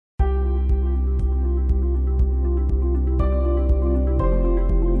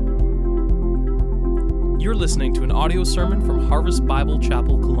listening to an audio sermon from Harvest Bible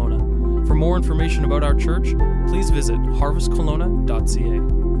Chapel, Kelowna. For more information about our church, please visit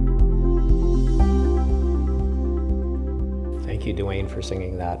harvestkelowna.ca. Thank you, Dwayne, for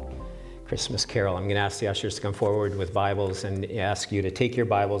singing that Christmas carol. I'm going to ask the ushers to come forward with Bibles and ask you to take your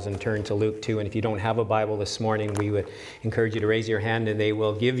Bibles and turn to Luke 2. And if you don't have a Bible this morning, we would encourage you to raise your hand and they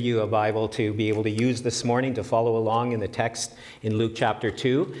will give you a Bible to be able to use this morning to follow along in the text in Luke chapter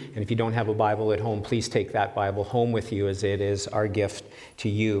 2. And if you don't have a Bible at home, please take that Bible home with you, as it is our gift to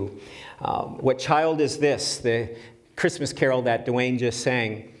you. What Child Is This? The Christmas carol that Dwayne just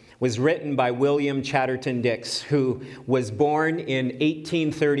sang was written by William Chatterton Dix, who was born in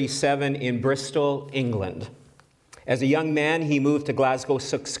 1837 in Bristol, England. As a young man, he moved to Glasgow,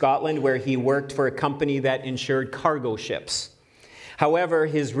 Scotland, where he worked for a company that insured cargo ships. However,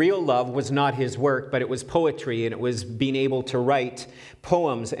 his real love was not his work, but it was poetry, and it was being able to write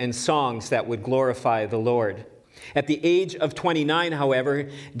poems and songs that would glorify the Lord. At the age of 29, however,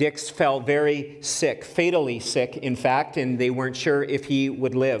 Dix fell very sick, fatally sick, in fact, and they weren't sure if he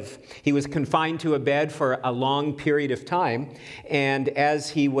would live. He was confined to a bed for a long period of time, and as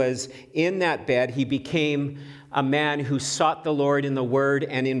he was in that bed, he became a man who sought the Lord in the Word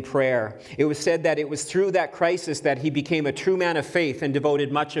and in prayer. It was said that it was through that crisis that he became a true man of faith and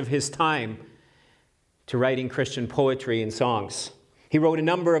devoted much of his time to writing Christian poetry and songs. He wrote a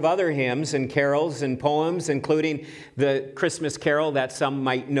number of other hymns and carols and poems, including the Christmas carol that some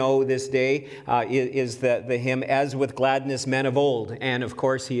might know this day is the hymn, As With Gladness Men of Old. And of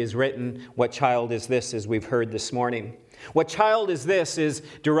course, he has written What Child Is This, as we've heard this morning. What Child Is This is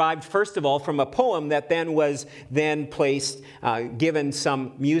derived, first of all, from a poem that was placed, given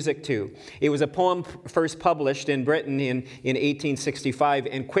some music to. It was a poem first published in Britain in 1865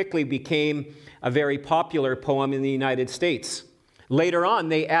 and quickly became a very popular poem in the United States. Later on,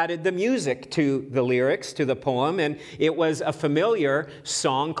 they added the music to the lyrics, to the poem, and it was a familiar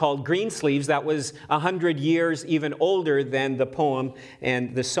song called Greensleeves that was 100 years even older than the poem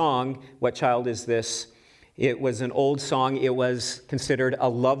and the song, What Child Is This? It was an old song. It was considered a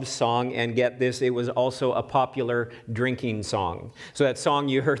love song, and get this, it was also a popular drinking song. So that song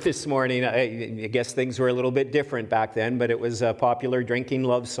you heard this morning, I guess things were a little bit different back then, but it was a popular drinking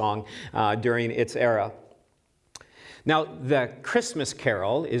love song during its era. Now, the Christmas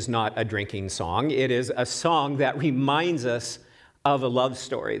carol is not a drinking song. It is a song that reminds us of a love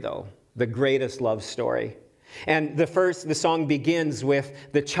story, though, the greatest love story. And the song begins with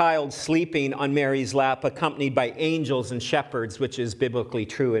the child sleeping on Mary's lap, accompanied by angels and shepherds, which is biblically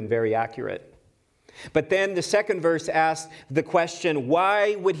true and very accurate. But then the second verse asks the question,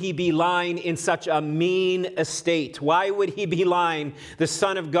 why would he be lying in such a mean estate? Why would he be lying, the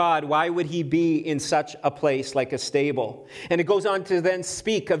Son of God? Why would he be in such a place like a stable? And it goes on to then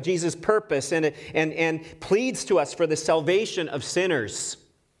speak of Jesus' purpose and pleads to us for the salvation of sinners.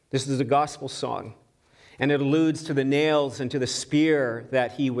 This is a gospel song. And it alludes to the nails and to the spear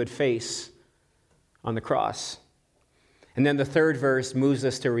that he would face on the cross. And then the third verse moves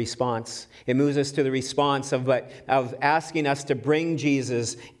us to response. It moves us to the response of asking us to bring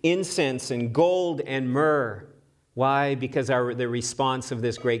Jesus incense and gold and myrrh. Why? Because the response of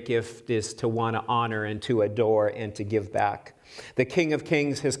this great gift is to want to honor and to adore and to give back. The King of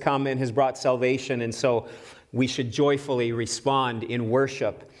Kings has come and has brought salvation, and so we should joyfully respond in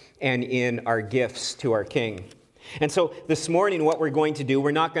worship and in our gifts to our King. And so this morning, what we're going to do,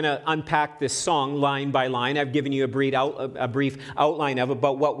 we're not going to unpack this song line by line. I've given you a brief outline of it,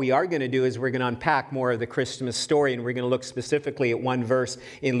 but what we are going to do is we're going to unpack more of the Christmas story, and we're going to look specifically at one verse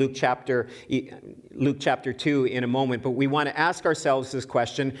in Luke chapter 2 in a moment. But we want to ask ourselves this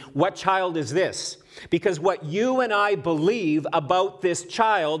question, what child is this? Because what you and I believe about this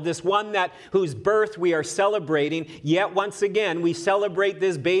child, this one whose birth we are celebrating, yet once again we celebrate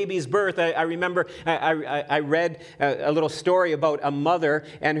this baby's birth. I remember I read a little story about a mother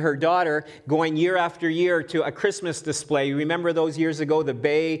and her daughter going year after year to a Christmas display. You remember those years ago, the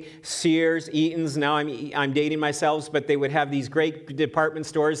Bay, Sears, Eaton's. Now I'm dating myself, but they would have these great department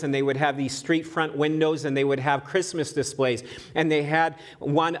stores, and they would have these street front windows, and they would have Christmas displays. And they had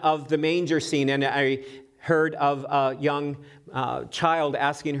one of the manger scene, and I heard of a young child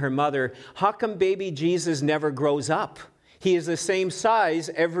asking her mother, how come baby Jesus never grows up? He is the same size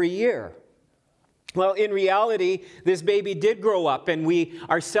every year. Well, in reality, this baby did grow up, and we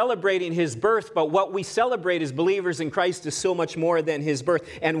are celebrating his birth, but what we celebrate as believers in Christ is so much more than his birth.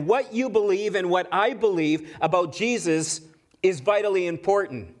 And what you believe and what I believe about Jesus is vitally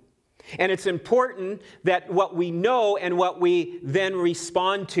important. And it's important that what we know and what we then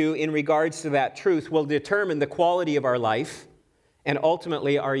respond to in regards to that truth will determine the quality of our life and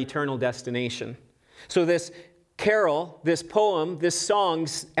ultimately our eternal destination. So this carol, this poem, this song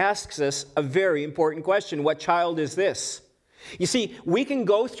asks us a very important question. What child is this? You see, we can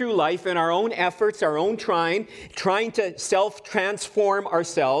go through life in our own efforts, our own trying to self-transform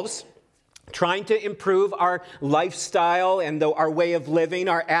ourselves, trying to improve our lifestyle and our way of living,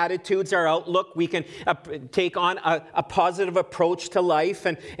 our attitudes, our outlook. We can take on a positive approach to life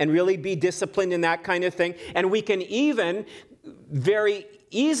and really be disciplined in that kind of thing. And we can even very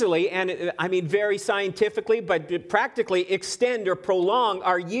easily, and I mean very scientifically, but practically extend or prolong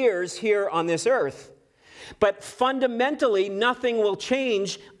our years here on this earth. But fundamentally, nothing will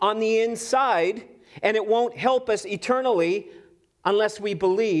change on the inside, and it won't help us eternally unless we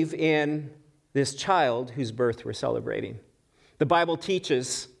believe in this child whose birth we're celebrating. The Bible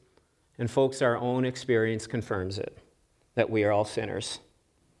teaches, and folks, our own experience confirms it, that we are all sinners.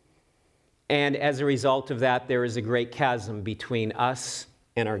 And as a result of that, there is a great chasm between us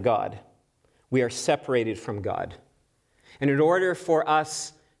and our God. We are separated from God. And in order for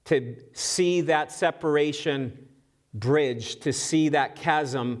us to see that separation bridged, to see that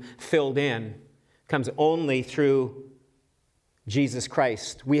chasm filled in, comes only through Jesus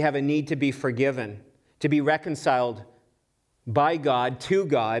Christ. We have a need to be forgiven, to be reconciled by God, to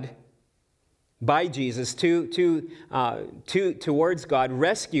God, by Jesus, towards God,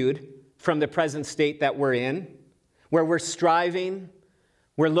 rescued from the present state that we're in, where we're striving,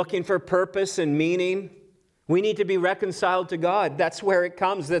 we're looking for purpose and meaning. We need to be reconciled to God. That's where it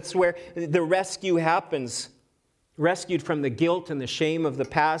comes. That's where the rescue happens. Rescued from the guilt and the shame of the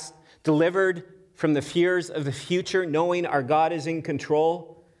past, delivered from the fears of the future, knowing our God is in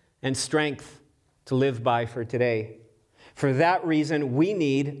control, and strength to live by for today. For that reason, we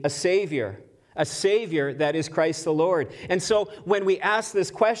need a Savior that is Christ the Lord. And so when we ask this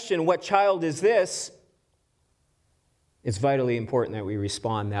question, what child is this? It's vitally important that we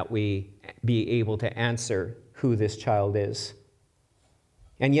respond, that we be able to answer who this child is.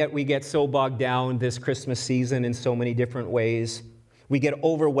 And yet we get so bogged down this Christmas season in so many different ways. We get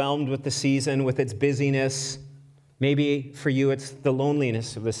overwhelmed with the season, with its busyness. Maybe for you it's the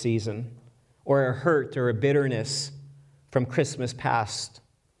loneliness of the season, or a hurt or a bitterness from Christmas past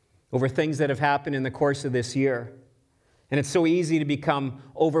over things that have happened in the course of this year. And it's so easy to become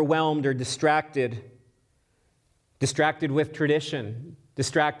overwhelmed or distracted with tradition,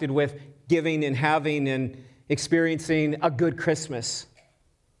 distracted with giving and having and experiencing a good Christmas.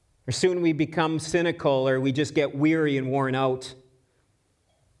 Or soon we become cynical, or we just get weary and worn out.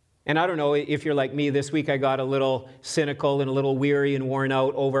 And I don't know if you're like me, this week I got a little cynical and a little weary and worn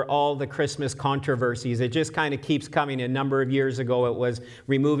out over all the Christmas controversies. It just kind of keeps coming. A number of years ago it was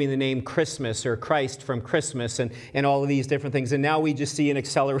removing the name Christmas or Christ from Christmas and all of these different things. And now we just see an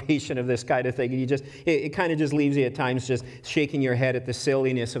acceleration of this kind of thing. And it kind of just leaves you at times just shaking your head at the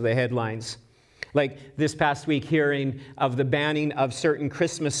silliness of the headlines. Like this past week, hearing of the banning of certain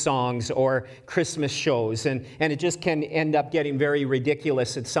Christmas songs or Christmas shows. And it just can end up getting very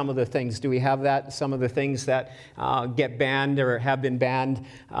ridiculous at some of the things. Do we have that? Some of the things that get banned or have been banned.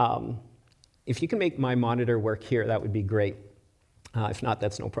 If you can make my monitor work here, that would be great. If not,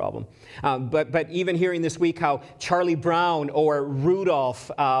 that's no problem. But even hearing this week how Charlie Brown or Rudolph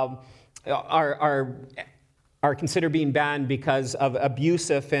are considered being banned because of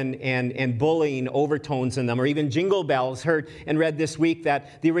abusive and bullying overtones in them. Or even Jingle Bells, heard and read this week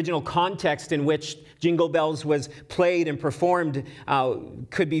that the original context in which Jingle Bells was played and performed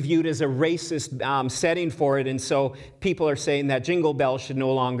could be viewed as a racist setting for it. And so people are saying that Jingle Bells should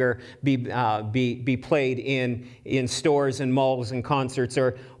no longer be played in stores and malls and concerts.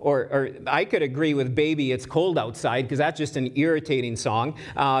 Or I could agree with Baby It's Cold Outside, because that's just an irritating song.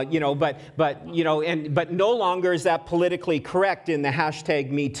 But no longer is that politically correct in the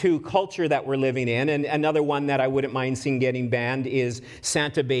hashtag #MeToo culture that we're living in. And another one that I wouldn't mind seeing getting banned is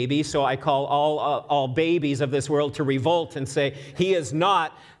Santa Baby. So I call all babies of this world to revolt and say,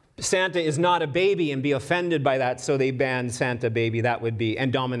 Santa is not a baby, and be offended by that, so they banned Santa Baby. That would be,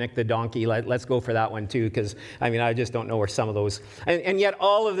 and Dominic the Donkey. Let's go for that one too, because I just don't know where some of those. And yet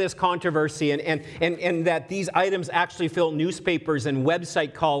all of this controversy and that these items actually fill newspapers and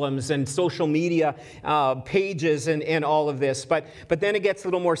website columns and social media pages and all of this. But then it gets a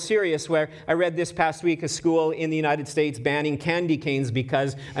little more serious, where I read this past week a school in the United States banning candy canes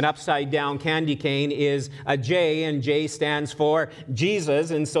because an upside down candy cane is a J, and J stands for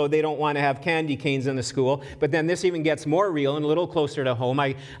Jesus, and so so they don't want to have candy canes in the school. But then this even gets more real and a little closer to home.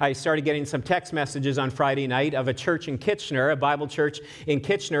 I started getting some text messages on Friday night of a church in Kitchener, a Bible church in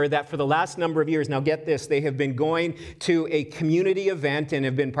Kitchener, that for the last number of years, now get this, they have been going to a community event and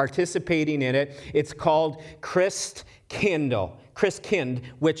have been participating in it. It's called Christkind,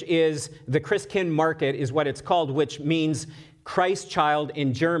 which is the Christkind market is what it's called, which means Christ child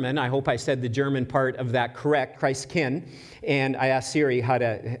in German. I hope I said the German part of that correct, Christkind. And I asked Siri how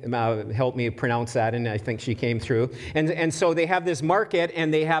to help me pronounce that, and I think she came through. And so they have this market,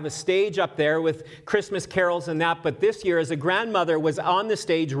 and they have a stage up there with Christmas carols and that. But this year, as a grandmother was on the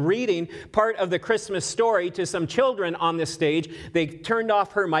stage reading part of the Christmas story to some children on the stage, they turned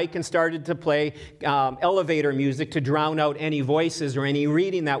off her mic and started to play elevator music to drown out any voices or any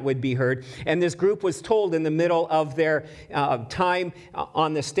reading that would be heard. And this group was told in the middle of their time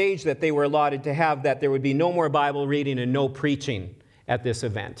on the stage that they were allotted to have that there would be no more Bible reading and no preaching at this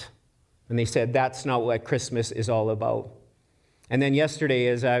event. And they said that's not what Christmas is all about. And then yesterday,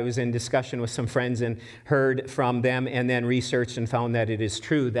 as I was in discussion with some friends and heard from them and then researched and found that it is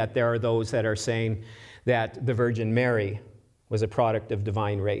true that there are those that are saying that the Virgin Mary was a product of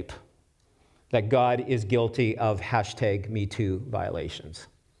divine rape, that God is guilty of #MeToo violations.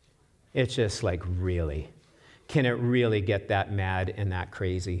 It's just like, really? Can it really get that mad and that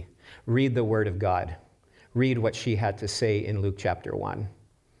crazy? Read the Word of God. Read what she had to say in Luke chapter 1,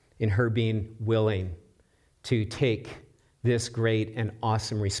 in her being willing to take this great and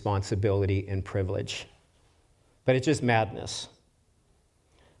awesome responsibility and privilege. But it's just madness.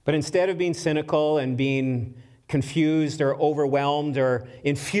 But instead of being cynical and being confused or overwhelmed or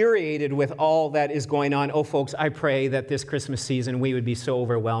infuriated with all that is going on, oh, folks, I pray that this Christmas season we would be so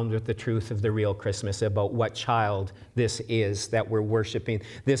overwhelmed with the truth of the real Christmas, about what child this is that we're worshiping,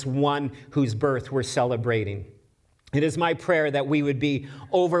 this one whose birth we're celebrating. It is my prayer that we would be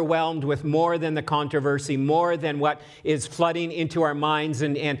overwhelmed with more than the controversy, more than what is flooding into our minds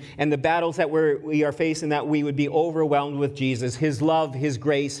and the battles that we are facing, that we would be overwhelmed with Jesus, his love, his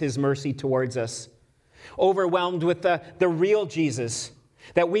grace, his mercy towards us. Overwhelmed with the real Jesus,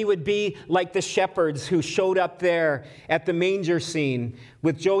 that we would be like the shepherds who showed up there at the manger scene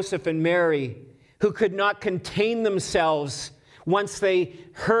with Joseph and Mary, who could not contain themselves once they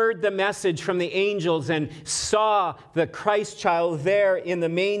heard the message from the angels and saw the Christ child there in the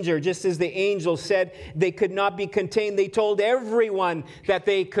manger. Just as the angel said, they could not be contained. They told everyone that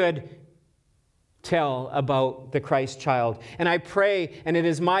they could tell about the Christ child. And I pray, and it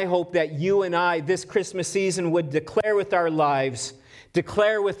is my hope, that you and I this Christmas season would declare with our lives,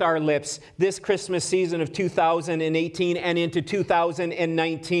 declare with our lips, this Christmas season of 2018 and into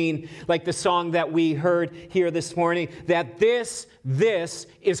 2019, like the song that we heard here this morning, that this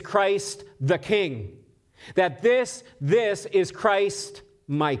is Christ the King. That this is Christ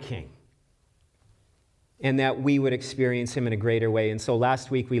my King. And that we would experience him in a greater way. And so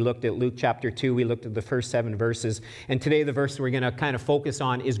last week we looked at Luke chapter 2. We looked at the first 7 verses. And today the verse we're going to kind of focus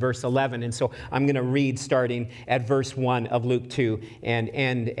on is verse 11. And so I'm going to read starting at verse 1 of Luke 2 and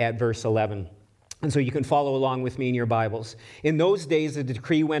end at verse 11. And so you can follow along with me in your Bibles. In those days, a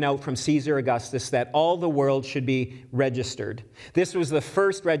decree went out from Caesar Augustus that all the world should be registered. This was the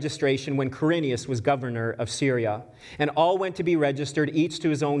first registration when Quirinius was governor of Syria. And all went to be registered, each to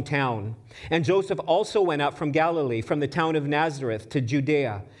his own town. And Joseph also went up from Galilee, from the town of Nazareth to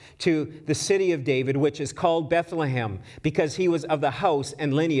Judea, to the city of David, which is called Bethlehem, because he was of the house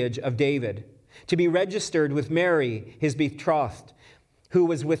and lineage of David, to be registered with Mary, his betrothed, who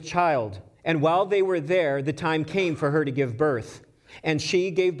was with child. And while they were there, the time came for her to give birth. And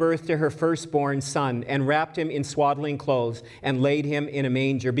she gave birth to her firstborn son, and wrapped him in swaddling clothes, and laid him in a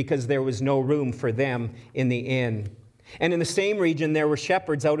manger, because there was no room for them in the inn. And in the same region there were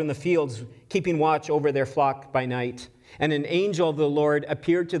shepherds out in the fields, keeping watch over their flock by night. And an angel of the Lord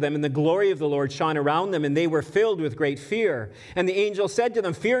appeared to them, and the glory of the Lord shone around them, and they were filled with great fear. And the angel said to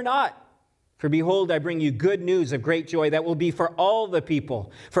them, "Fear not. For behold, I bring you good news of great joy that will be for all the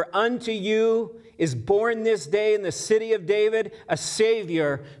people. For unto you is born this day in the city of David a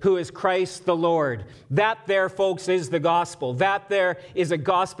Savior who is Christ the Lord." That there, folks, is the gospel. That there is a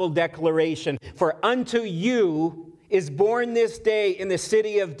gospel declaration. For unto you is born this day in the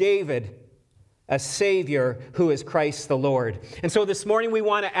city of David a Savior who is Christ the Lord. And so this morning we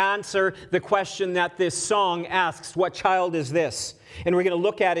want to answer the question that this song asks: what child is this? And we're going to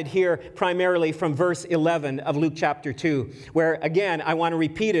look at it here primarily from verse 11 of Luke chapter 2, where, again, I want to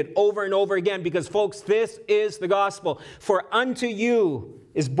repeat it over and over again because, folks, this is the gospel. For unto you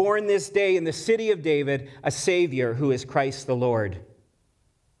is born this day in the city of David a Savior who is Christ the Lord.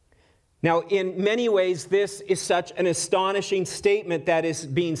 Now, in many ways, this is such an astonishing statement that is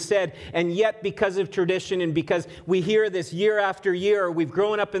being said, and yet because of tradition and because we hear this year after year, or we've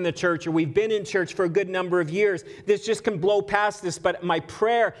grown up in the church, or we've been in church for a good number of years, this just can blow past this. But my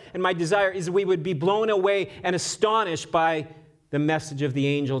prayer and my desire is we would be blown away and astonished by the message of the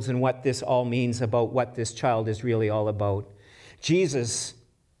angels and what this all means about what this child is really all about. Jesus,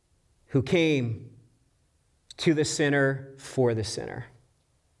 who came to the sinner for the sinner.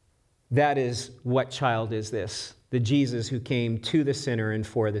 That is what child is this, the Jesus who came to the sinner and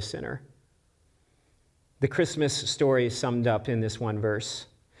for the sinner. The Christmas story is summed up in this one verse.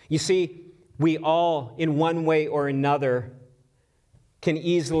 You see, we all, in one way or another, can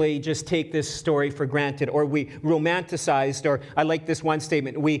easily just take this story for granted, or we romanticized, or I like this one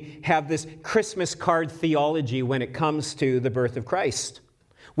statement, we have this Christmas card theology when it comes to the birth of Christ.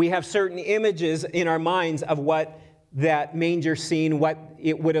 We have certain images in our minds of what that manger scene, what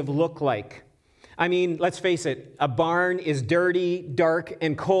it would have looked like. I mean, let's face it, a barn is dirty, dark,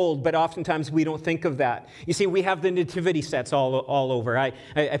 and cold, but oftentimes we don't think of that. You see, we have the nativity sets all over. I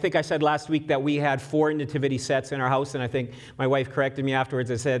think I said last week that we had 4 nativity sets in our house, and I think my wife corrected me afterwards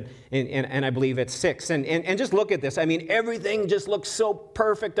and said, and I believe it's 6. And just look at this. I mean, everything just looks so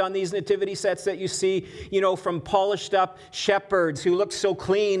perfect on these nativity sets that you see, from polished up shepherds who look so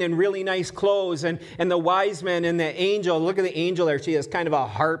clean and really nice clothes, and the wise men and the angel. Look at the angel there. She has kind of a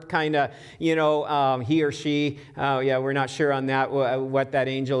harp, kind of, he or she, we're not sure on that, what that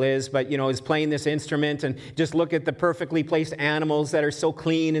angel is, but, is playing this instrument. And just look at the perfectly placed animals that are so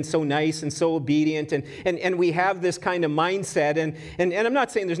clean and so nice and so obedient. And we have this kind of mindset. And I'm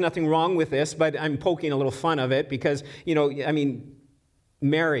not saying there's nothing wrong with this, but I'm poking a little fun of it because,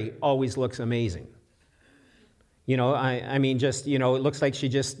 Mary always looks amazing. It looks like she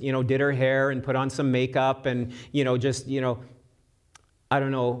just, did her hair and put on some makeup and, I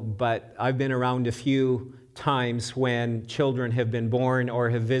don't know, but I've been around a few times when children have been born or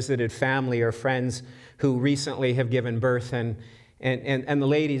have visited family or friends who recently have given birth, and the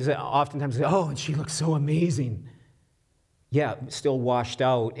ladies oftentimes say, "Oh, and she looks so amazing." Yeah, still washed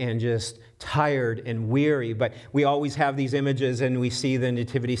out and just tired and weary, but we always have these images, and we see the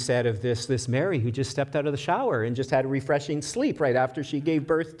nativity set of this Mary who just stepped out of the shower and just had a refreshing sleep right after she gave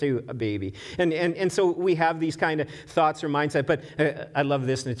birth to a baby. And so we have these kind of thoughts or mindset, but I love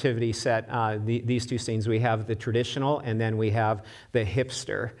this nativity set, these 2 scenes. We have the traditional, and then we have the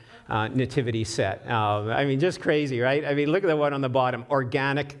hipster nativity set. Just crazy, right? Look at the one on the bottom,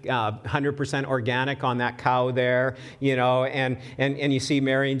 organic, 100% organic on that cow there, and you see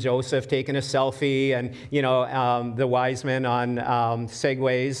Mary and Joseph taking a selfie, and, the wise men on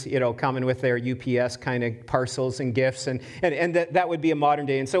Segways, coming with their UPS kind of parcels and gifts, and that would be a modern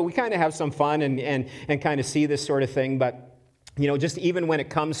day. And so we kind of have some fun and kind of see this sort of thing, but just even when it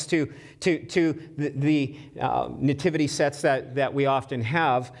comes to the nativity sets that we often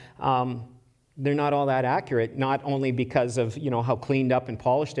have, they're not all that accurate, not only because of, how cleaned up and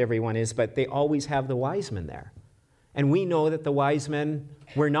polished everyone is, but they always have the wise men there. And we know that the wise men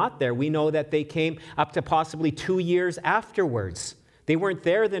were not there. We know that they came up to possibly 2 years afterwards. They weren't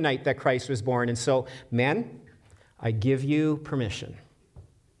there the night that Christ was born. And so, men, I give you permission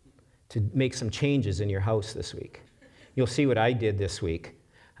to make some changes in your house this week. You'll see what I did this week.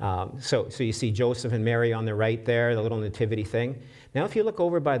 So you see Joseph and Mary on the right there, the little nativity thing. Now, if you look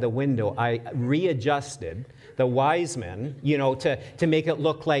over by the window, I readjusted the wise men, to make it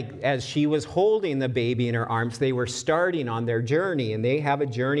look like as she was holding the baby in her arms, they were starting on their journey, and they have a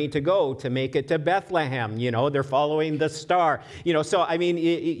journey to go to make it to Bethlehem. They're following the star. So I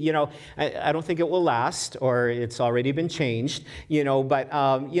don't think it will last, or it's already been changed.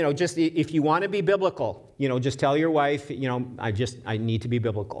 But just if you want to be biblical, just tell your wife, I need to be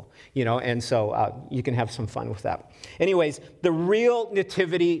biblical, and so you can have some fun with that. Anyways, the real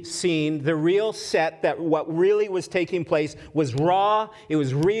nativity scene, the real set that what really was taking place was raw, it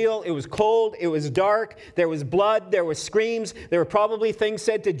was real, it was cold, it was dark, there was blood, there were screams, there were probably things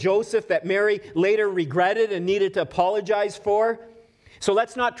said to Joseph that Mary later regretted and needed to apologize for. So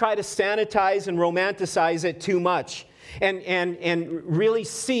let's not try to sanitize and romanticize it too much. And really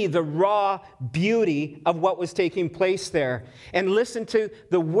see the raw beauty of what was taking place there. And listen to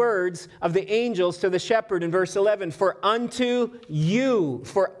the words of the angels to the shepherd in verse 11. For unto you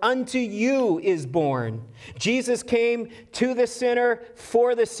is born. Jesus came to the sinner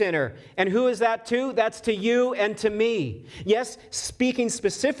for the sinner. And who is that to? That's to you and to me. Yes, speaking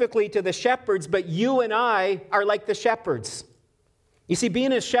specifically to the shepherds, but you and I are like the shepherds. You see,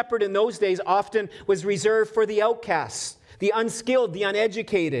 being a shepherd in those days often was reserved for the outcasts, the unskilled, the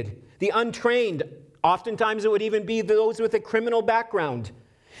uneducated, the untrained. Oftentimes it would even be those with a criminal background.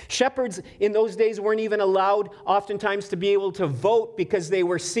 Shepherds in those days weren't even allowed oftentimes to be able to vote because they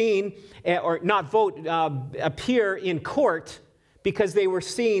were seen, or not vote, appear in court because they were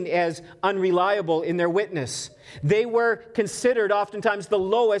seen as unreliable in their witness. They were considered oftentimes the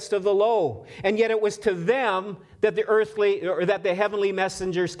lowest of the low, and yet it was to them that the heavenly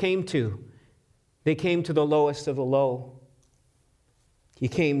messengers came to. They came to the lowest of the low. He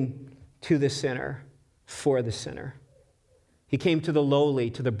came to the sinner, for the sinner. He came to the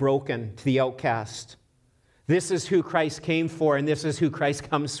lowly, to the broken, to the outcast. This is who Christ came for, and this is who Christ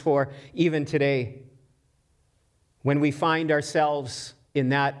comes for even today. When we find ourselves in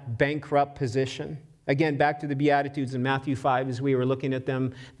that bankrupt position, again, back to the Beatitudes in Matthew 5 as we were looking at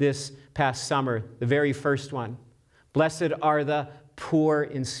them this past summer, the very first one. Blessed are the poor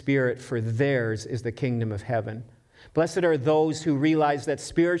in spirit, for theirs is the kingdom of heaven. Blessed are those who realize that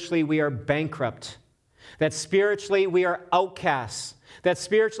spiritually we are bankrupt, that spiritually we are outcasts, that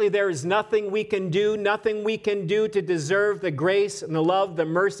spiritually there is nothing we can do to deserve the grace and the love, the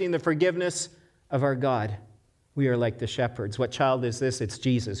mercy and the forgiveness of our God. We are like the shepherds. What child is this? It's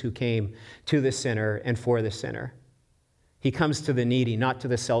Jesus who came to the sinner and for the sinner. He comes to the needy, not to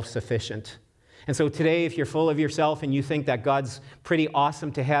the self-sufficient. And so today, if you're full of yourself and you think that God's pretty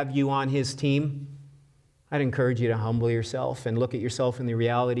awesome to have you on his team, I'd encourage you to humble yourself and look at yourself in the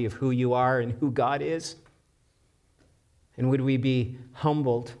reality of who you are and who God is. And would we be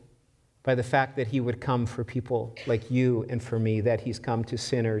humbled by the fact that he would come for people like you and for me, that he's come to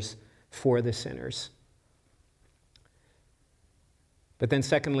sinners for the sinners. But then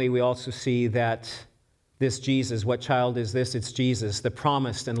secondly, we also see that this Jesus, what child is this? It's Jesus, the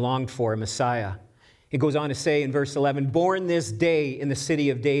promised and longed for Messiah. It goes on to say in verse 11, born this day in the city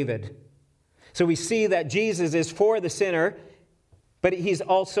of David. So we see that Jesus is for the sinner, but he's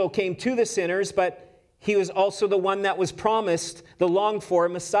also came to the sinners, but he was also the one that was promised, the longed for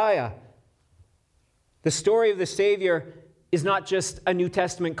Messiah. The story of the Savior is not just a New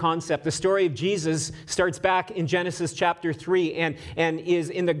Testament concept. The story of Jesus starts back in Genesis chapter 3 and is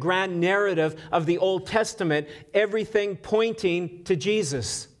in the grand narrative of the Old Testament, everything pointing to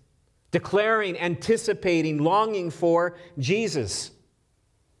Jesus, declaring, anticipating, longing for Jesus.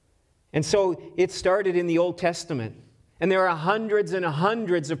 And so it started in the Old Testament. And there are hundreds and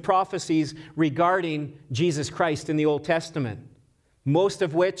hundreds of prophecies regarding Jesus Christ in the Old Testament, most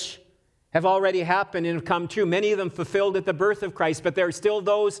of which have already happened and have come true. Many of them fulfilled at the birth of Christ, but there are still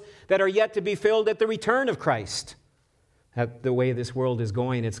those that are yet to be filled at the return of Christ. The way this world is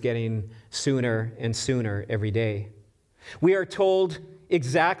going, it's getting sooner and sooner every day. We are told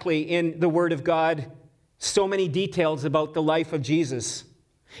exactly in the Word of God so many details about the life of Jesus.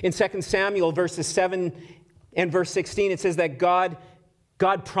 In 2 Samuel verses 7 and verse 16, it says that God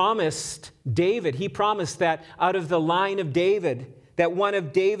promised David, he promised that out of the line of David, that one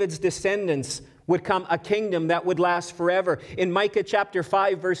of David's descendants would come a kingdom that would last forever. In Micah chapter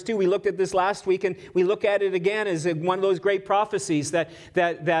 5, verse 2, we looked at this last week, and we look at it again as one of those great prophecies that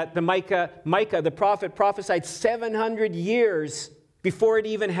the Micah, the prophet, prophesied 700 years before it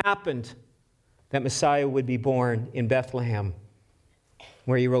even happened, that Messiah would be born in Bethlehem,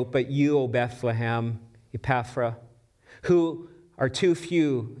 where he wrote, but you, O Bethlehem, Ephrathah, who are too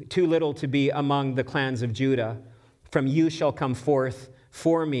few, too little to be among the clans of Judah, from you shall come forth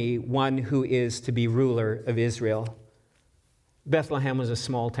for me one who is to be ruler of Israel. Bethlehem was a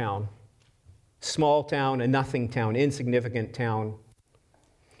small town, a nothing town, insignificant town.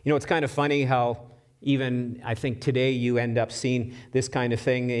 You know, it's kind of funny how even I think today you end up seeing this kind of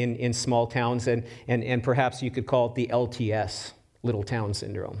thing in small towns, and perhaps you could call it the LTS, Little Town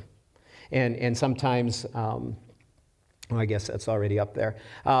Syndrome. And sometimes, well, I guess that's already up there.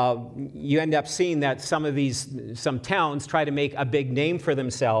 You end up seeing that some towns try to make a big name for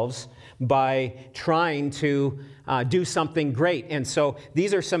themselves by trying to do something great. And so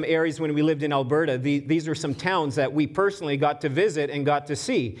these are some areas when we lived in Alberta. These are some towns that we personally got to visit and got to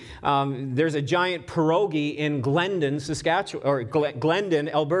see. There's a giant pierogi in Glendon, Saskatchewan, or Glendon,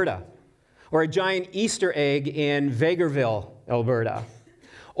 Alberta, or a giant Easter egg in Vegreville, Alberta.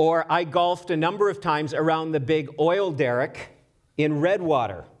 Or I golfed a number of times around the big oil derrick in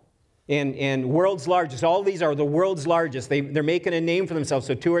Redwater, in world's largest. All these are the world's largest. They're making a name for themselves,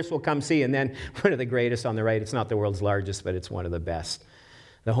 so tourists will come see. And then one of the greatest on the right, it's not the world's largest, but it's one of the best.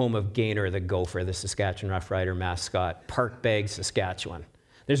 The home of Gaynor the Gopher, the Saskatchewan Roughrider mascot, Parkbeg, Saskatchewan.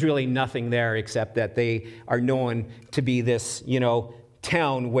 There's really nothing there except that they are known to be this,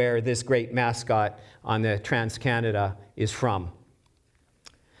 town where this great mascot on the Trans-Canada is from.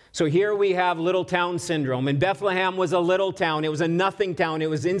 So here we have little town syndrome. And Bethlehem was a little town. It was a nothing town. It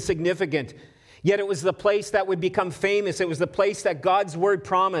was insignificant. Yet it was the place that would become famous. It was the place that God's word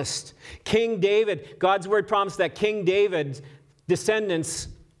promised. King David, God's word promised that King David's descendants,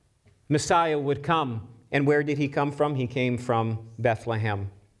 Messiah, would come. And where did he come from? He came from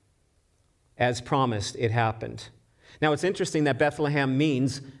Bethlehem. As promised, it happened. Now, it's interesting that Bethlehem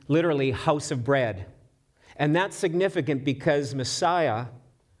means literally house of bread. And that's significant because Messiah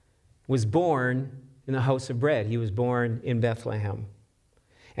was born in the house of bread. He was born in Bethlehem.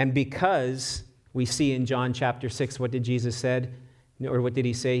 And because we see in John chapter 6, what did Jesus said? Or what did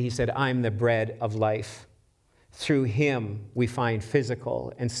he say? He said, I'm the bread of life. Through him, we find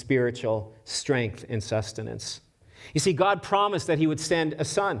physical and spiritual strength and sustenance. You see, God promised that he would send a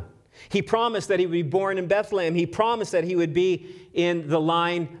son. He promised that he would be born in Bethlehem. He promised that he would be in the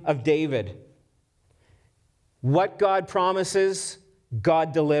line of David. What God promises,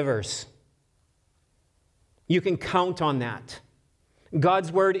 God delivers. You can count on that.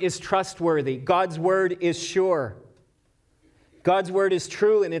 God's word is trustworthy. God's word is sure. God's word is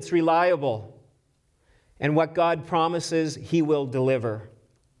true and it's reliable. And what God promises, he will deliver.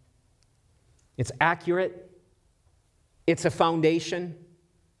 It's accurate. It's a foundation.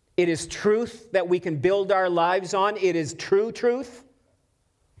 It is truth that we can build our lives on. It is true truth.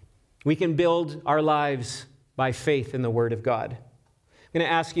 We can build our lives by faith in the Word of God. I'm going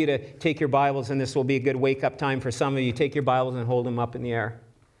to ask you to take your Bibles, and this will be a good wake-up time for some of you. Take your Bibles and hold them up in the air.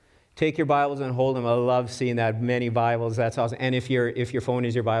 Take your Bibles and hold them. I love seeing that many Bibles. That's awesome. And if your phone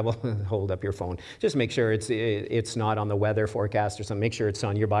is your Bible, hold up your phone. Just make sure it's not on the weather forecast or something. Make sure it's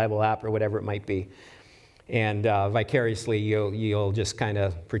on your Bible app or whatever it might be. And vicariously, you'll just kind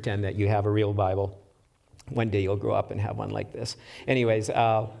of pretend that you have a real Bible. One day you'll grow up and have one like this. Anyways,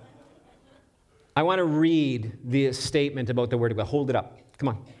 I want to read the statement about the Word of God. Hold it up. Come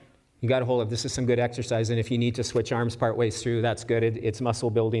on. You got to hold it. This is some good exercise. And if you need to switch arms part ways through, that's good. It's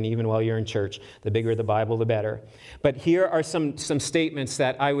muscle building even while you're in church. The bigger the Bible, the better. But here are some statements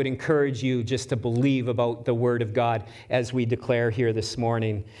that I would encourage you just to believe about the Word of God as we declare here this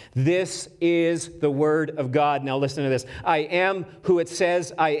morning. This is the Word of God. Now listen to this. I am who it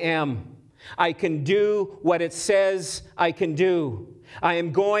says I am. I can do what it says I can do. I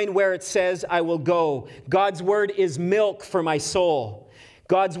am going where it says I will go. God's Word is milk for my soul.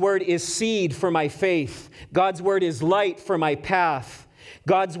 God's word is seed for my faith. God's word is light for my path.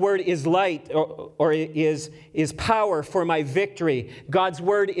 God's word is light or is power for my victory. God's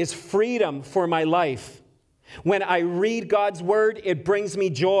word is freedom for my life. When I read God's word, it brings me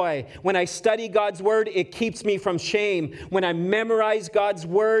joy. When I study God's word, it keeps me from shame. When I memorize God's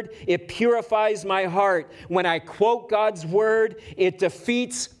word, it purifies my heart. When I quote God's word, it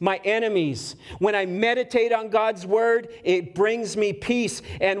defeats my enemies. When I meditate on God's word, it brings me peace.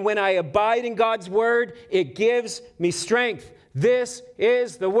 And when I abide in God's word, it gives me strength. This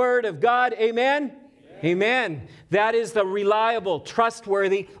is the word of God. Amen? Amen. That is the reliable,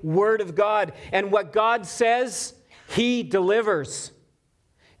 trustworthy Word of God. And what God says, He delivers.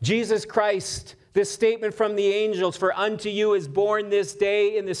 Jesus Christ, this statement from the angels, for unto you is born this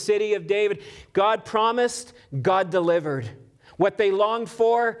day in the city of David. God promised, God delivered. What they longed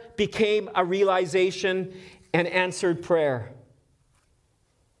for became a realization and answered prayer.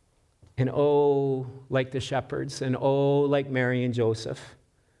 And oh, like the shepherds, and oh, like Mary and Joseph,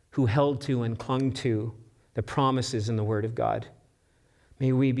 who held to and clung to the promises in the Word of God.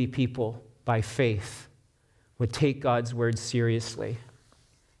 May we be people by faith would take God's Word seriously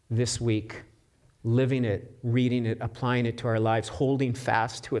this week, living it, reading it, applying it to our lives, holding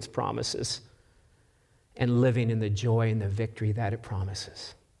fast to its promises, and living in the joy and the victory that it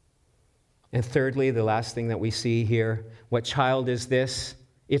promises. And thirdly, the last thing that we see here, what child is this?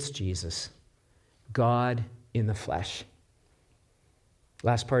 It's Jesus, God in the flesh.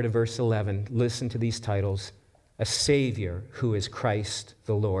 Last part of verse 11, listen to these titles. A Savior who is Christ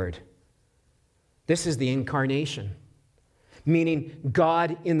the Lord. This is the incarnation, meaning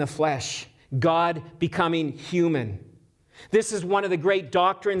God in the flesh, God becoming human. This is one of the great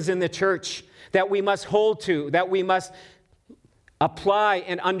doctrines in the church that we must hold to, that we must apply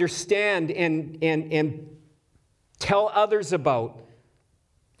and understand and tell others about.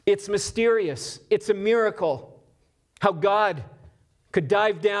 It's mysterious. It's a miracle how God could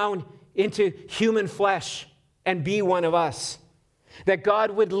dive down into human flesh and be one of us. That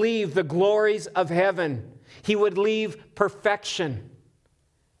God would leave the glories of heaven. He would leave perfection.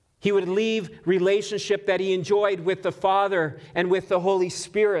 He would leave relationship that he enjoyed with the Father and with the Holy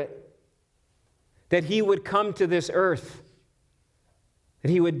Spirit. That he would come to this earth.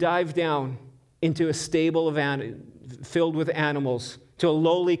 That he would dive down into a stable filled with animals, to a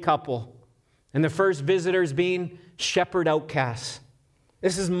lowly couple. And the first visitors being shepherd outcasts.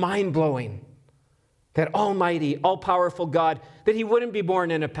 This is mind-blowing. that almighty, all-powerful God, that he wouldn't be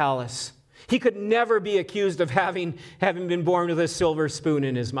born in a palace. He could never be accused of having been born with a silver spoon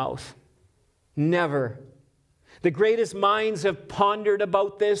in his mouth. Never. The greatest minds have pondered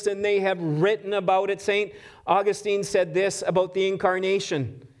about this, and they have written about it. St. Augustine said this about the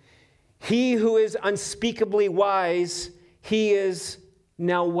incarnation. He who is unspeakably wise, he is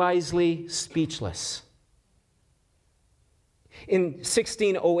now wisely speechless. In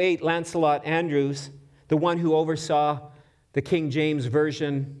 1608, Lancelot Andrewes, the one who oversaw the King James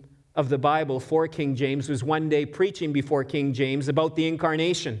version of the Bible for King James, was one day preaching before King James about the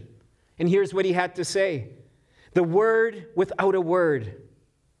incarnation. And here's what he had to say. The Word without a word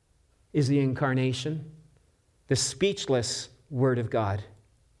is the incarnation, the speechless Word of God.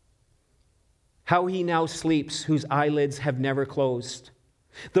 How he now sleeps, whose eyelids have never closed.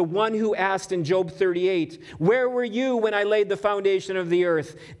 The one who asked in Job 38, where were you when I laid the foundation of the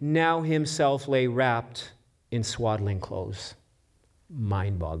earth? Now himself lay wrapped in swaddling clothes.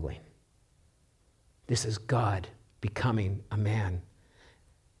 Mind-boggling. This is God becoming a man.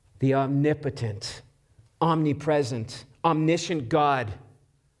 The omnipotent, omnipresent, omniscient God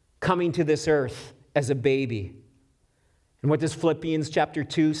coming to this earth as a baby. And what does Philippians chapter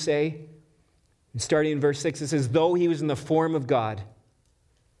 2 say? Starting in verse 6, it says, though he was in the form of God,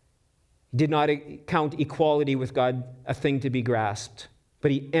 he did not count equality with God a thing to be grasped,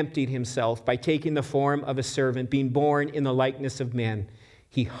 but he emptied himself by taking the form of a servant, being born in the likeness of men.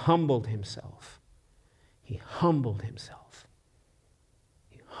 He humbled himself. He humbled himself.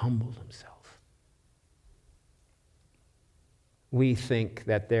 He humbled himself. We think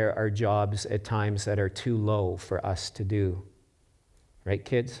that there are jobs at times that are too low for us to do. Right,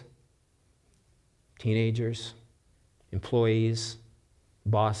 kids? Teenagers, employees,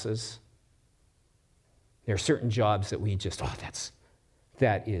 bosses. There are certain jobs that we just,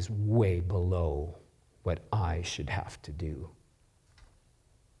 that is way below what I should have to do.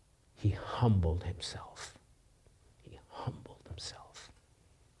 He humbled himself. He humbled himself.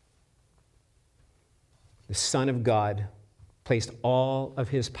 The Son of God placed all of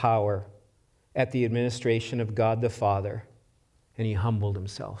his power at the administration of God the Father, and he humbled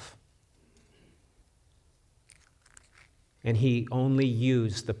himself. And he only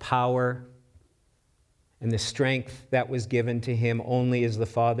used the power and the strength that was given to him only as the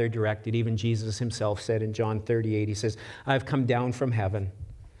Father directed. Even Jesus himself said in John 38, he says, I've come down from heaven,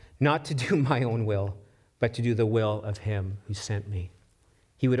 not to do my own will, but to do the will of him who sent me.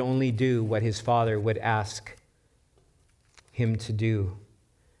 He would only do what his Father would ask him to do.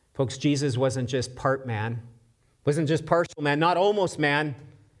 Folks, Jesus wasn't just part man, wasn't just partial man, not almost man.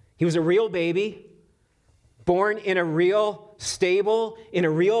 He was a real baby, born in a real stable,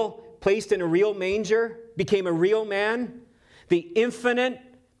 placed in a real manger, became a real man. The infinite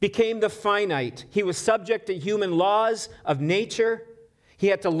became the finite. He was subject to human laws of nature. He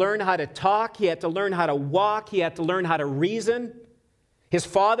had to learn how to talk. He had to learn how to walk. He had to learn how to reason. His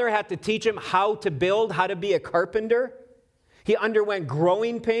Father had to teach him how to build, how to be a carpenter. He underwent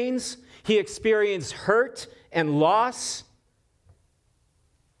growing pains. He experienced hurt and loss.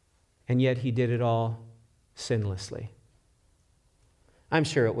 And yet he did it all sinlessly. I'm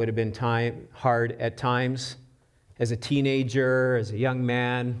sure it would have been hard at times as a teenager, as a young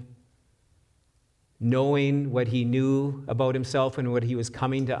man, knowing what he knew about himself and what he was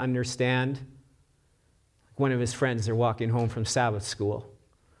coming to understand. One of his friends, they're walking home from Sabbath school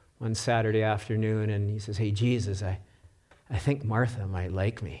one Saturday afternoon, and he says, hey, Jesus, I think Martha might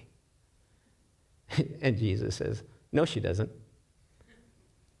like me. And Jesus says, no, she doesn't.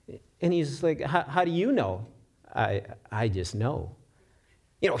 And he's like, how do you know? I just know.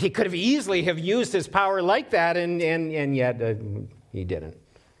 You know, he could have easily have used his power like that, and yet he didn't.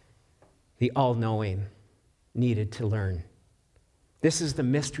 The all-knowing needed to learn. This is the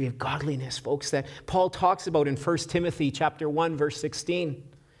mystery of godliness, folks, that Paul talks about in 1 Timothy chapter 1, verse 16.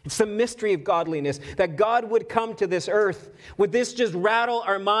 It's the mystery of godliness, that God would come to this earth. Would this just rattle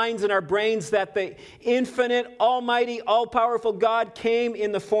our minds and our brains that the infinite, almighty, all-powerful God came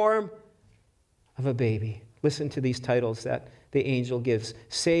in the form of a baby? Listen to these titles that the angel gives.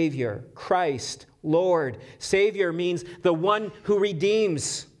 Savior, Christ, Lord. Savior means the one who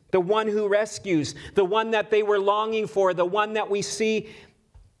redeems, the one who rescues, the one that they were longing for, the one that we see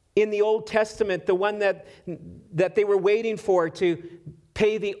in the Old Testament, the one that they were waiting for to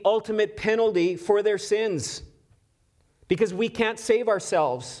pay the ultimate penalty for their sins. Because we can't save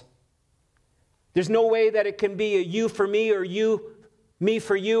ourselves. There's no way that it can be a you for me or me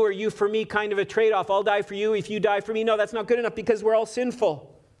for you or you for me kind of a trade-off. I'll die for you if you die for me. No, that's not good enough because we're all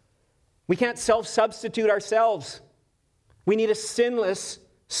sinful. We can't self-substitute ourselves. We need a sinless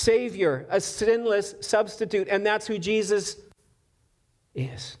Savior, a sinless substitute. And that's who Jesus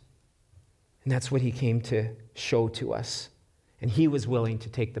is. And that's what he came to show to us. And he was willing to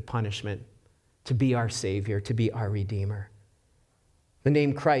take the punishment to be our Savior, to be our Redeemer. The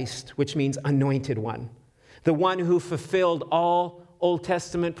name Christ, which means anointed one, the one who fulfilled all Old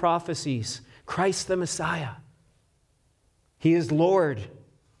Testament prophecies, Christ the Messiah. He is Lord,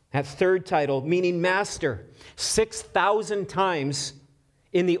 that third title, meaning master. 6,000 times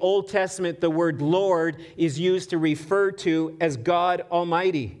in the Old Testament, the word Lord is used to refer to as God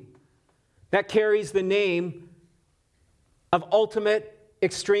Almighty. That carries the name of ultimate,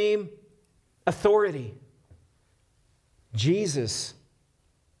 extreme authority. Jesus,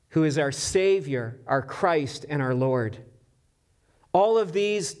 who is our Savior, our Christ, and our Lord. All of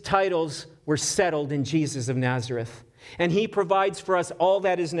these titles were settled in Jesus of Nazareth, and he provides for us all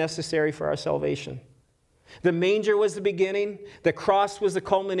that is necessary for our salvation. The manger was the beginning, the cross was the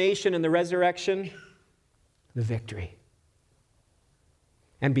culmination, and the resurrection, the victory.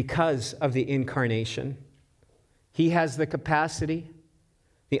 And because of the incarnation, he has the capacity,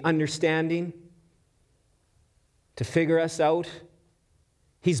 the understanding to figure us out.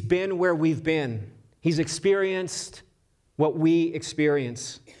 He's been where we've been. He's experienced what we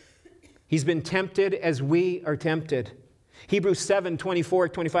experience. He's been tempted as we are tempted. Hebrews 7, 24,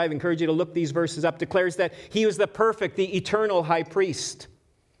 25, I encourage you to look these verses up, declares that he was the perfect, the eternal high priest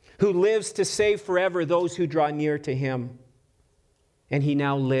who lives to save forever those who draw near to him. And he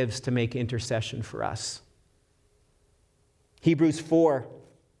now lives to make intercession for us. Hebrews 4,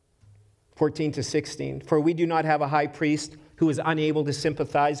 14 to 16. For we do not have a high priest who is unable to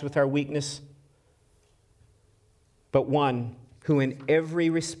sympathize with our weakness, but one who in every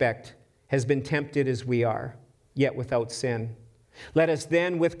respect has been tempted as we are, yet without sin. Let us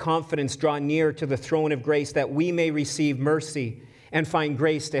then with confidence draw near to the throne of grace that we may receive mercy and find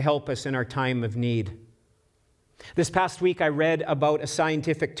grace to help us in our time of need. This past week I read about a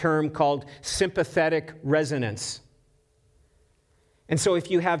scientific term called sympathetic resonance. And so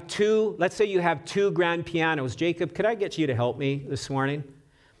if you have let's say you have two grand pianos. Jacob, could I get you to help me this morning?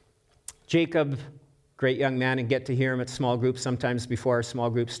 Jacob, great young man, and get to hear him at small groups sometimes before our small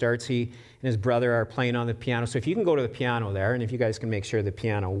group starts. He and his brother are playing on the piano. So if you can go to the piano there, and if you guys can make sure the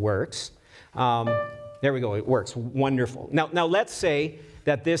piano works. There we go, it works, wonderful. Now let's say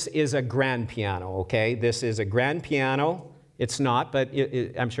that this is a grand piano, okay? This is a grand piano. It's not, but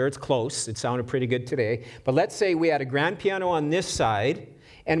I'm sure it's close. It sounded pretty good today. But let's say we had a grand piano on this side,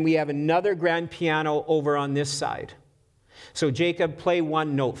 and we have another grand piano over on this side. So Jacob, play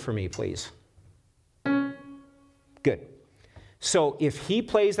one note for me, please. Good. So if he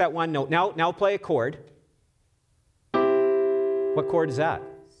plays that one note, now play a chord. What chord is that?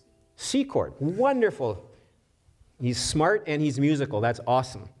 C chord. Wonderful. He's smart and he's musical. That's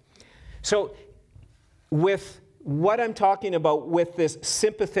awesome. So with what I'm talking about with this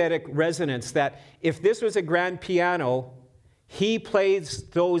sympathetic resonance, that if this was a grand piano, he plays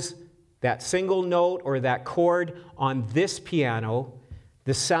that single note or that chord on this piano,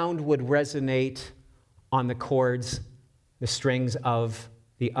 the sound would resonate on the chords, the strings of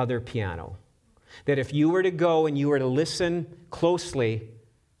the other piano. That if you were to go and you were to listen closely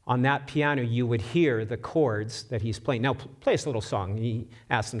on that piano, you would hear the chords that he's playing. Now, play us a little song. He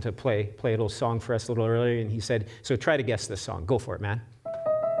asked him to play a little song for us a little earlier, and he said, so try to guess this song. Go for it, man.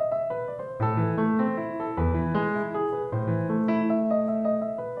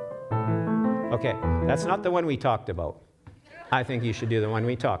 Okay, that's not the one we talked about. I think you should do the one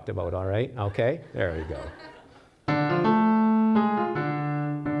we talked about, all right? Okay, there we go.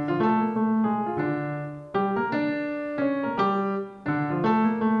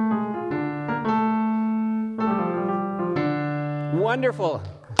 Wonderful.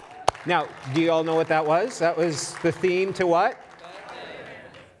 Now, do you all know what that was? That was the theme to what?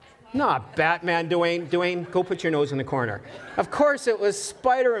 Not Batman, Dwayne, go put your nose in the corner. Of course it was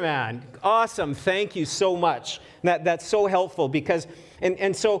Spider-Man. Awesome, thank you so much. That's so helpful because,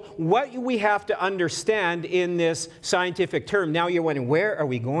 and so what we have to understand in this scientific term, now you're wondering, where are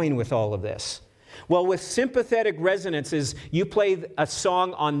we going with all of this? Well, with sympathetic resonance is you play a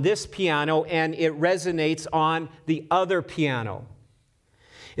song on this piano and it resonates on the other piano.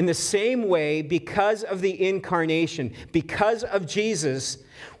 In the same way, because of the incarnation, because of Jesus,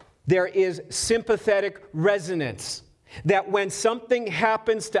 there is sympathetic resonance. That when something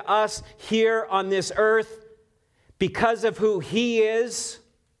happens to us here on this earth, because of who he is,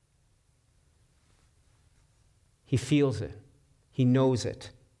 he feels it. He knows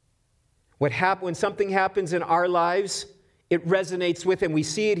it. When something happens in our lives, it resonates with him. We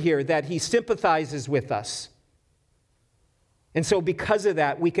see it here, that he sympathizes with us. And so because of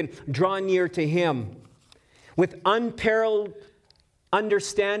that, we can draw near to him with unparalleled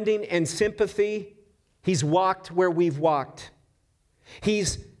understanding and sympathy. He's walked where we've walked.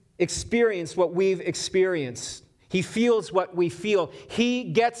 He's experienced what we've experienced. He feels what we feel. He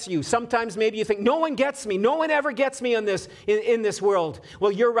gets you. Sometimes maybe you think, no one gets me. No one ever gets me in this world.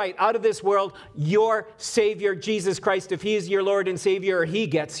 Well, you're right. Out of this world, your Savior, Jesus Christ, if he is your Lord and Savior, he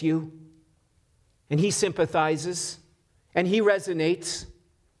gets you. And he sympathizes. And he resonates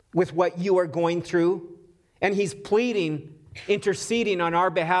with what you are going through. And he's pleading, interceding on our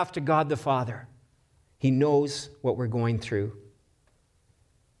behalf to God the Father. He knows what we're going through.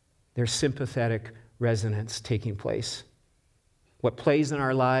 There's sympathetic resonance taking place. What plays in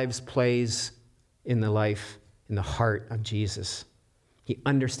our lives plays in the life, in the heart of Jesus. He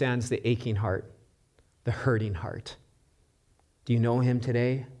understands the aching heart, the hurting heart. Do you know him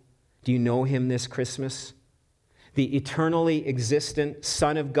today? Do you know him this Christmas? The eternally existent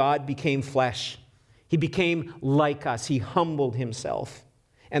Son of God became flesh. He became like us. He humbled himself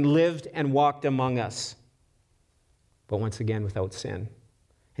and lived and walked among us, but once again without sin.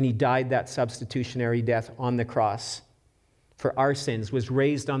 And he died that substitutionary death on the cross for our sins, was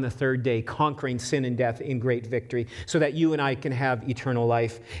raised on the third day, conquering sin and death in great victory, so that you and I can have eternal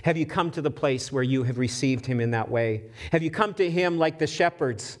life. Have you come to the place where you have received him in that way? Have you come to him like the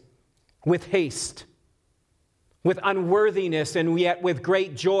shepherds, with haste, with unworthiness, and yet with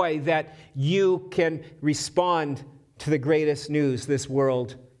great joy that you can respond to the greatest news this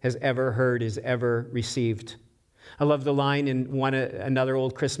world has ever heard, has ever received? I love the line in another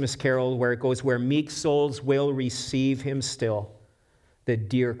old Christmas carol where it goes, where meek souls will receive him still, the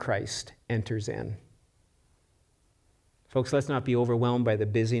dear Christ enters in. Folks, let's not be overwhelmed by the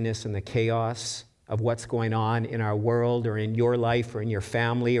busyness and the chaos of what's going on in our world or in your life or in your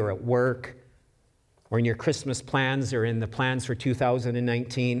family or at work or in your Christmas plans or in the plans for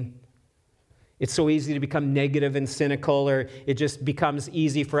 2019. It's so easy to become negative and cynical, or it just becomes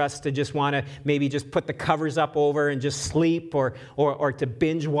easy for us to just want to maybe just put the covers up over and just sleep, or to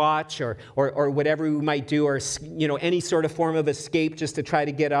binge watch, or whatever we might do, or any sort of form of escape just to try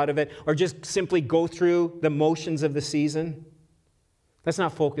to get out of it, or just simply go through the motions of the season. Let's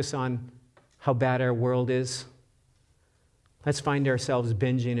not focus on how bad our world is. Let's find ourselves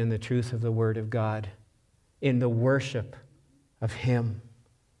binging in the truth of the Word of God, in the worship of him.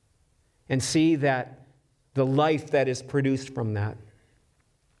 And see that the life that is produced from that,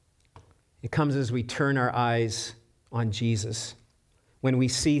 it comes as we turn our eyes on Jesus, when we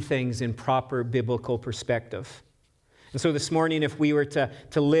see things in proper biblical perspective. And so this morning, if we were to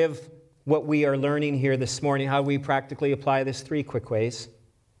live what we are learning here this morning, how we practically apply this, 3 quick ways.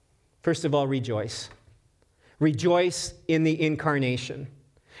 First of all, rejoice. Rejoice in the incarnation.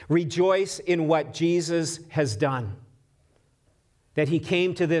 Rejoice in what Jesus has done, that he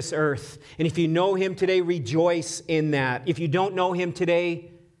came to this earth. And if you know him today, rejoice in that. If you don't know him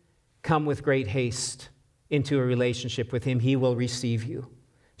today, come with great haste into a relationship with him. He will receive you,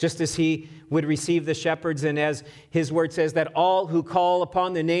 just as he would receive the shepherds. And as his word says, that all who call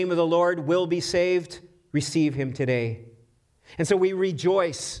upon the name of the Lord will be saved. Receive him today. And so we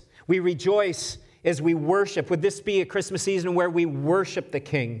rejoice. We rejoice as we worship. Would this be a Christmas season where we worship the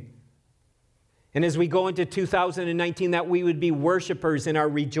King? And as we go into 2019, that we would be worshipers in our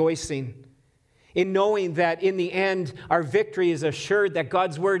rejoicing, in knowing that in the end, our victory is assured, that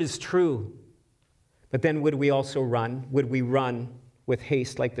God's word is true. But then would we also run? Would we run with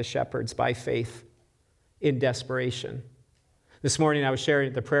haste like the shepherds, by faith, in desperation? This morning I was sharing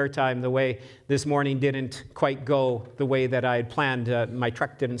at the prayer time the way this morning didn't quite go the way that I had planned. My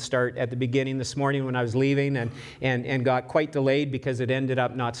truck didn't start at the beginning this morning when I was leaving, and got quite delayed because it ended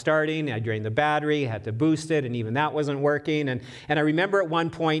up not starting. I drained the battery, had to boost it, and even that wasn't working. And I remember at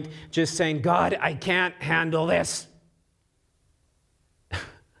one point just saying, God, I can't handle this.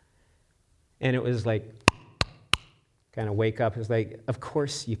 And it was like, kind of wake up. It was like, of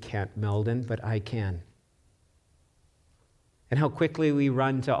course you can't, Meldon, but I can. And how quickly we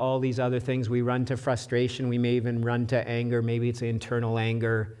run to all these other things. We run to frustration. We may even run to anger. Maybe it's internal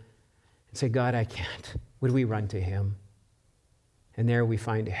anger. And say, God, I can't. Would we run to him? And there we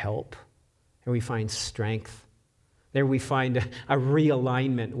find help. And we find strength. There we find a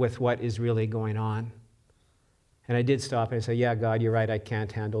realignment with what is really going on. And I did stop and I said, yeah, God, you're right. I can't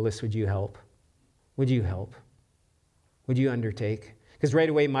handle this. Would you help? Would you help? Would you undertake? Because right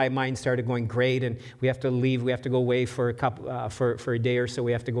away my mind started going, great, and we have to leave. We have to go away for a day or so.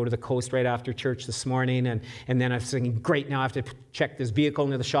 We have to go to the coast right after church this morning. And then I was thinking, great, now I have to check this vehicle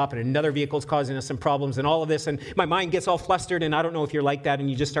into the shop, and another vehicle's causing us some problems and all of this. And my mind gets all flustered, and I don't know if you're like that, and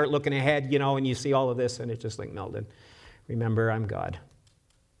you just start looking ahead, and you see all of this, and it's just like, Meldon, remember, I'm God,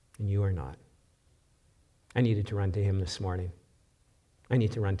 and you are not. I needed to run to him this morning. I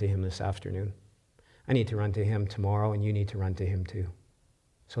need to run to him this afternoon. I need to run to him tomorrow, and you need to run to him too.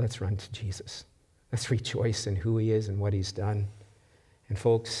 So let's run to Jesus. Let's rejoice in who he is and what he's done. And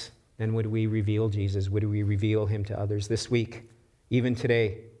folks, then would we reveal Jesus? Would we reveal him to others this week? Even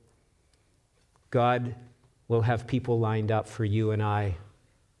today, God will have people lined up for you and I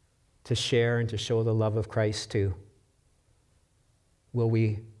to share and to show the love of Christ to. Will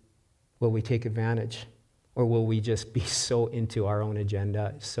we take advantage? Or will we just be so into our own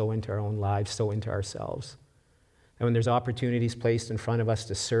agenda, so into our own lives, so into ourselves? And when there's opportunities placed in front of us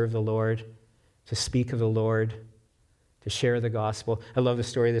to serve the Lord, to speak of the Lord, to share the gospel. I love the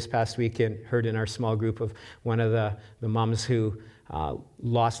story this past weekend, heard in our small group of one of the moms who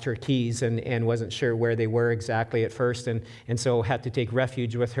lost her keys and wasn't sure where they were exactly at first, and so had to take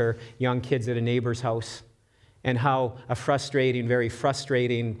refuge with her young kids at a neighbor's house. And how a very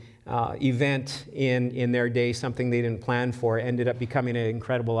frustrating event in their day, something they didn't plan for, ended up becoming an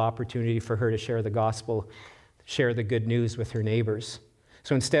incredible opportunity for her to share the gospel, share the good news with her neighbors.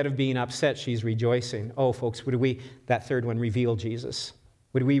 So instead of being upset, she's rejoicing. Oh, folks, would we, that third one, reveal Jesus?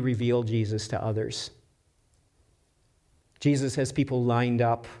 Would we reveal Jesus to others? Jesus has people lined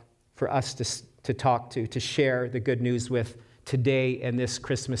up for us to talk to share the good news with today and this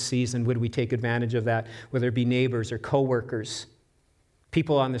Christmas season. Would we take advantage of that, whether it be neighbors or coworkers,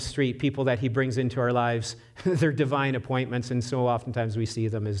 people on the street, people that he brings into our lives? They're divine appointments, and so oftentimes we see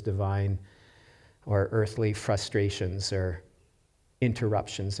them as divine or earthly frustrations or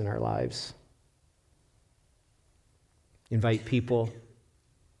interruptions in our lives. Invite people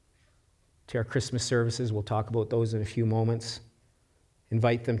to our Christmas services. We'll talk about those in a few moments.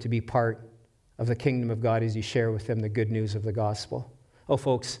 Invite them to be part of the kingdom of God as you share with them the good news of the gospel. Oh,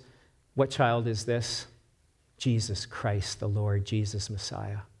 folks, what child is this? Jesus Christ, the Lord, Jesus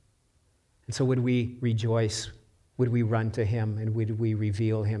Messiah. And so would we rejoice? Would we run to him? And would we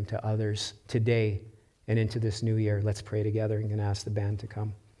reveal him to others today and into this new year? Let's pray together. I'm going to ask the band to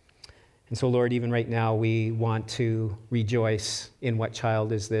come. And so, Lord, even right now, we want to rejoice in what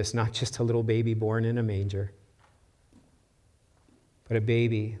child is this, not just a little baby born in a manger, but a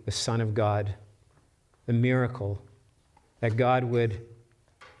baby, the Son of God, the miracle that God would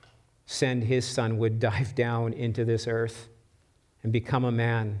send his Son, would dive down into this earth and become a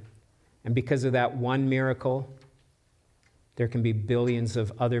man. And because of that one miracle, there can be billions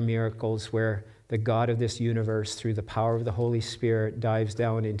of other miracles where the God of this universe, through the power of the Holy Spirit, dives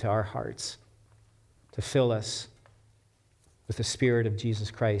down into our hearts to fill us with the Spirit of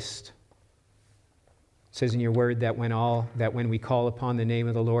Jesus Christ. It says in your word that when we call upon the name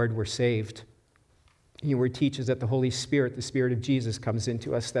of the Lord, we're saved. Your word teaches that the Holy Spirit, the Spirit of Jesus, comes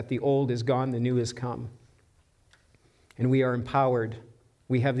into us, that the old is gone, the new has come. And we are empowered.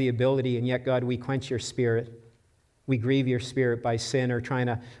 We have the ability, and yet, God, we quench your Spirit. We grieve your Spirit by sin or trying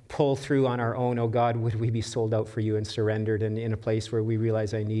to pull through on our own. Oh, God, would we be sold out for you and surrendered and in a place where we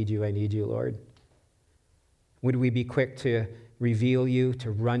realize, I need you, Lord. Would we be quick to reveal you, to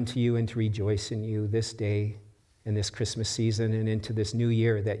run to you, and to rejoice in you this day and this Christmas season and into this new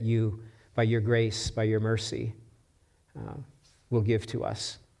year that you, by your grace, by your mercy, will give to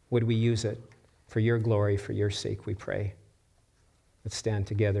us? Would we use it for your glory, for your sake, we pray. Let's stand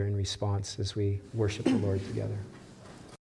together in response as we worship the Lord together.